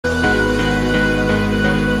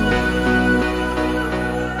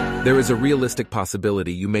There is a realistic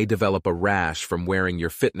possibility you may develop a rash from wearing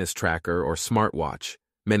your fitness tracker or smartwatch.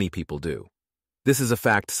 Many people do. This is a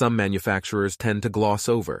fact some manufacturers tend to gloss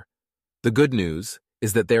over. The good news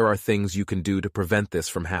is that there are things you can do to prevent this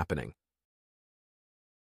from happening.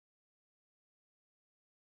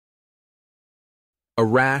 A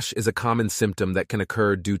rash is a common symptom that can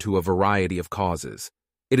occur due to a variety of causes.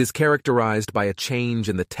 It is characterized by a change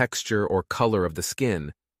in the texture or color of the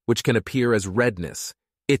skin, which can appear as redness,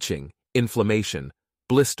 itching, inflammation,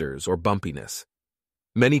 blisters, or bumpiness.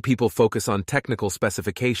 Many people focus on technical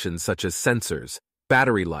specifications such as sensors,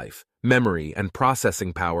 battery life, memory, and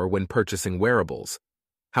processing power when purchasing wearables.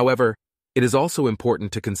 However, it is also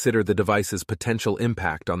important to consider the device's potential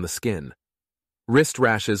impact on the skin. Wrist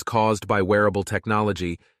rashes caused by wearable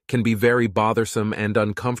technology can be very bothersome and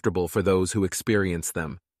uncomfortable for those who experience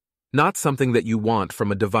them. Not something that you want from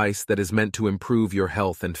a device that is meant to improve your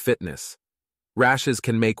health and fitness. Rashes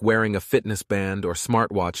can make wearing a fitness band or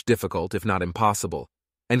smartwatch difficult, if not impossible,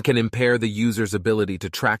 and can impair the user's ability to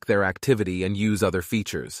track their activity and use other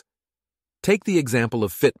features. Take the example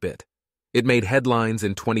of Fitbit. It made headlines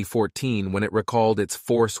in 2014 when it recalled its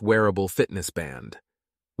Force wearable fitness band.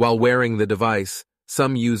 While wearing the device,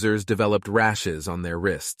 some users developed rashes on their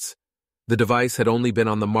wrists. The device had only been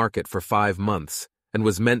on the market for 5 months and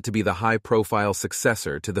was meant to be the high-profile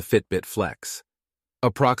successor to the Fitbit Flex.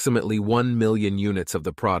 Approximately 1 million units of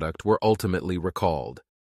the product were ultimately recalled.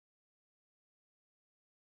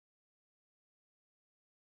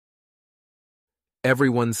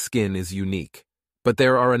 Everyone's skin is unique, but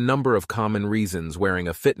there are a number of common reasons wearing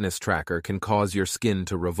a fitness tracker can cause your skin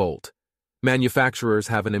to revolt. Manufacturers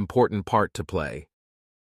have an important part to play.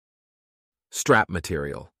 Strap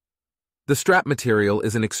material. The strap material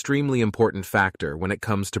is an extremely important factor when it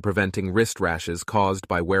comes to preventing wrist rashes caused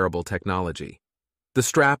by wearable technology. The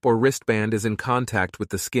strap or wristband is in contact with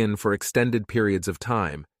the skin for extended periods of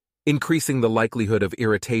time, increasing the likelihood of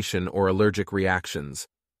irritation or allergic reactions.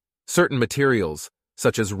 Certain materials,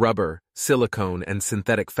 such as rubber, silicone, and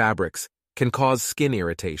synthetic fabrics, can cause skin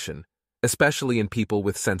irritation, especially in people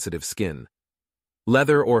with sensitive skin.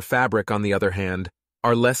 Leather or fabric, on the other hand,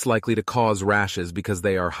 are less likely to cause rashes because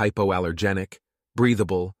they are hypoallergenic,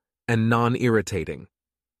 breathable, and non-irritating.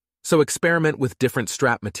 So experiment with different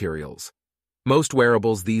strap materials. Most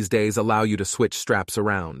wearables these days allow you to switch straps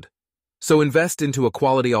around. So invest into a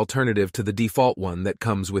quality alternative to the default one that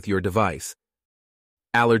comes with your device.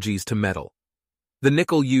 Allergies to metal. The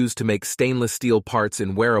nickel used to make stainless steel parts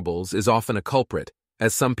in wearables is often a culprit,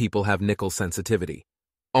 as some people have nickel sensitivity.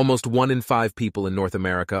 Almost 1 in 5 people in North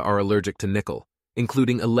America are allergic to nickel,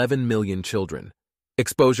 including 11 million children.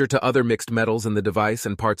 Exposure to other mixed metals in the device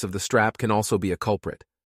and parts of the strap can also be a culprit.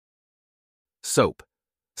 Soap.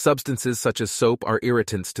 Substances such as soap are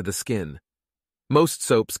irritants to the skin. Most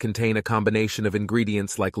soaps contain a combination of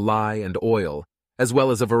ingredients like lye and oil, as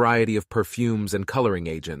well as a variety of perfumes and coloring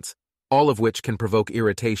agents, all of which can provoke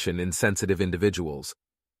irritation in sensitive individuals.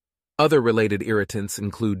 Other related irritants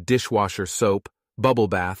include dishwasher soap, bubble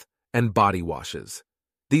bath, and body washes.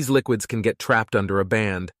 These liquids can get trapped under a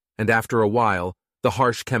band, and after a while, the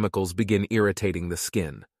harsh chemicals begin irritating the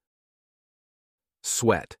skin.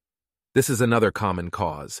 Sweat. This is another common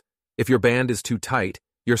cause. If your band is too tight,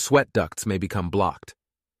 your sweat ducts may become blocked.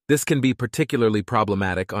 This can be particularly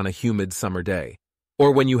problematic on a humid summer day,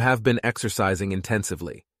 or when you have been exercising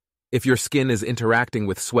intensively. If your skin is interacting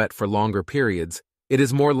with sweat for longer periods, it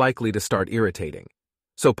is more likely to start irritating.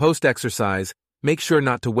 So post-exercise, make sure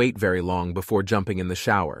not to wait very long before jumping in the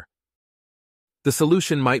shower. The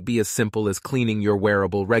solution might be as simple as cleaning your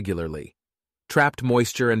wearable regularly. Trapped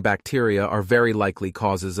moisture and bacteria are very likely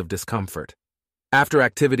causes of discomfort. After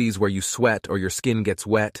activities where you sweat or your skin gets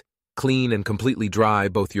wet, clean and completely dry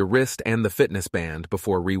both your wrist and the fitness band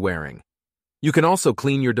before re-wearing. You can also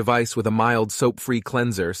clean your device with a mild soap-free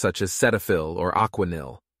cleanser such as Cetaphil or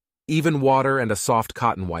Aquanil. Even water and a soft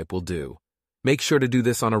cotton wipe will do. Make sure to do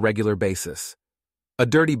this on a regular basis. A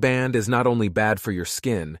dirty band is not only bad for your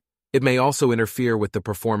skin, it may also interfere with the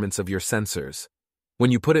performance of your sensors.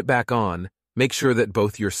 When you put it back on, make sure that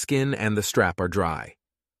both your skin and the strap are dry.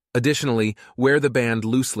 Additionally, wear the band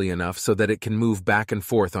loosely enough so that it can move back and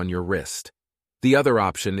forth on your wrist. The other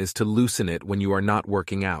option is to loosen it when you are not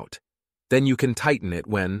working out. Then you can tighten it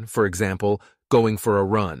when, for example, going for a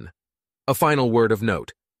run. A final word of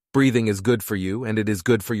note: breathing is good for you and it is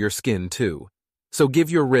good for your skin too. So give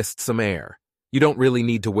your wrist some air. You don't really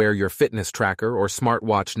need to wear your fitness tracker or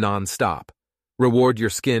smartwatch non-stop. Reward your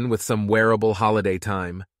skin with some wearable holiday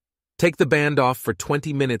time. Take the band off for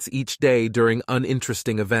 20 minutes each day during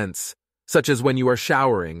uninteresting events, such as when you are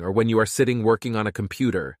showering or when you are sitting working on a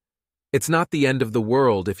computer. It's not the end of the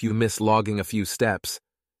world if you miss logging a few steps.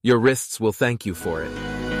 Your wrists will thank you for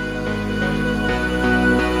it.